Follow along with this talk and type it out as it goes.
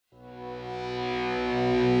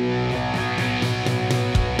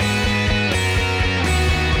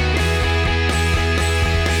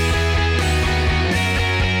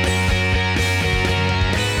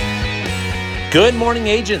Good morning,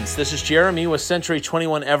 agents. This is Jeremy with Century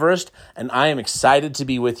 21 Everest, and I am excited to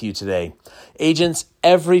be with you today. Agents,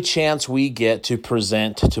 every chance we get to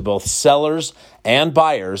present to both sellers and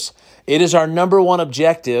buyers, it is our number one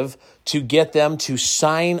objective to get them to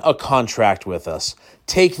sign a contract with us,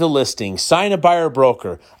 take the listing, sign a buyer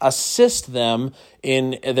broker, assist them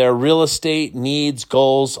in their real estate needs,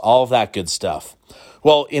 goals, all of that good stuff.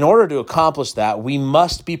 Well, in order to accomplish that, we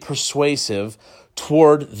must be persuasive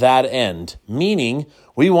toward that end, meaning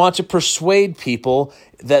we want to persuade people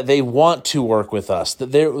that they want to work with us,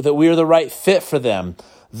 that we are the right fit for them,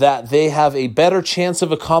 that they have a better chance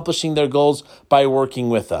of accomplishing their goals by working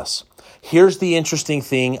with us. Here's the interesting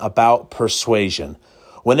thing about persuasion.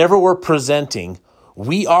 Whenever we're presenting,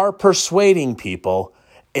 we are persuading people.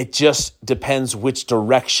 It just depends which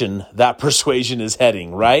direction that persuasion is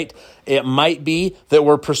heading, right? It might be that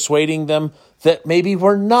we're persuading them that maybe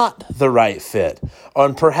we're not the right fit.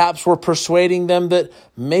 And perhaps we're persuading them that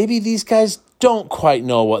maybe these guys don't quite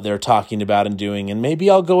know what they're talking about and doing, and maybe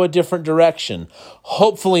I'll go a different direction.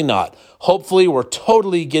 Hopefully not. Hopefully we're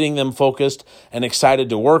totally getting them focused and excited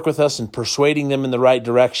to work with us and persuading them in the right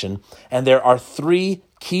direction. And there are three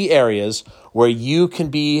key areas where you can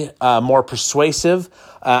be more persuasive,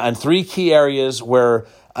 and three key areas where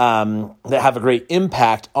that have a great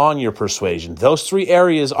impact on your persuasion. Those three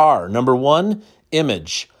areas are, number one,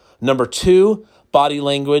 image, number two, body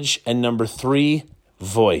language, and number three,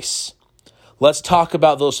 voice. Let's talk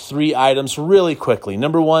about those three items really quickly.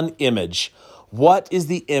 Number one, image. What is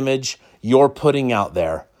the image you're putting out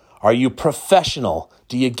there? Are you professional?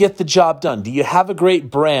 Do you get the job done? Do you have a great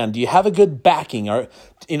brand? Do you have a good backing?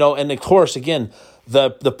 And of course, again,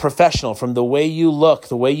 the professional, from the way you look,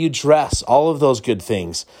 the way you dress, all of those good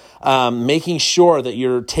things. Making sure that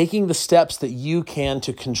you're taking the steps that you can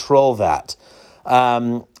to control that.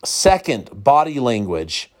 Second, body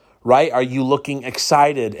language, right? Are you looking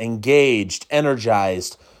excited, engaged,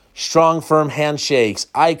 energized, strong, firm handshakes,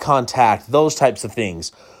 eye contact, those types of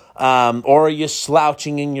things? Or are you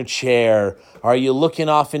slouching in your chair? Are you looking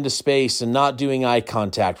off into space and not doing eye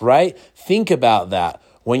contact, right? Think about that.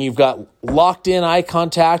 When you've got locked in eye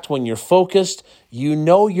contact, when you're focused, you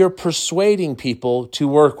know you're persuading people to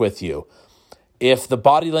work with you. If the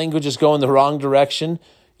body language is going the wrong direction,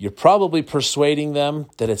 you're probably persuading them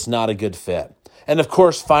that it's not a good fit. And of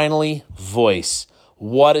course, finally, voice.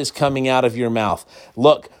 What is coming out of your mouth?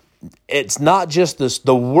 Look, it's not just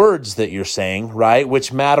the words that you're saying, right,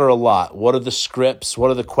 which matter a lot. What are the scripts?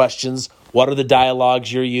 What are the questions? What are the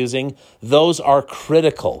dialogues you're using? Those are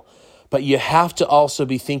critical. But you have to also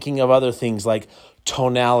be thinking of other things like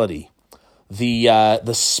tonality,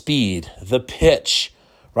 the speed, the pitch,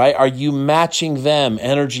 right? Are you matching them?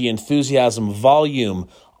 Energy, enthusiasm, volume,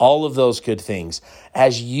 all of those good things.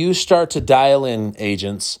 As you start to dial in,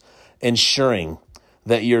 agents, ensuring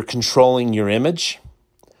that you're controlling your image,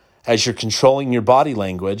 as you're controlling your body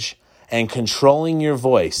language and controlling your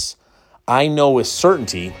voice, I know with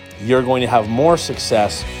certainty you're going to have more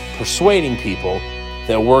success persuading people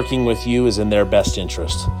that working with you is in their best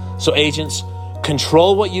interest. So agents,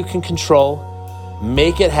 control what you can control,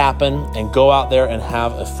 make it happen, and go out there and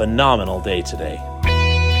have a phenomenal day today.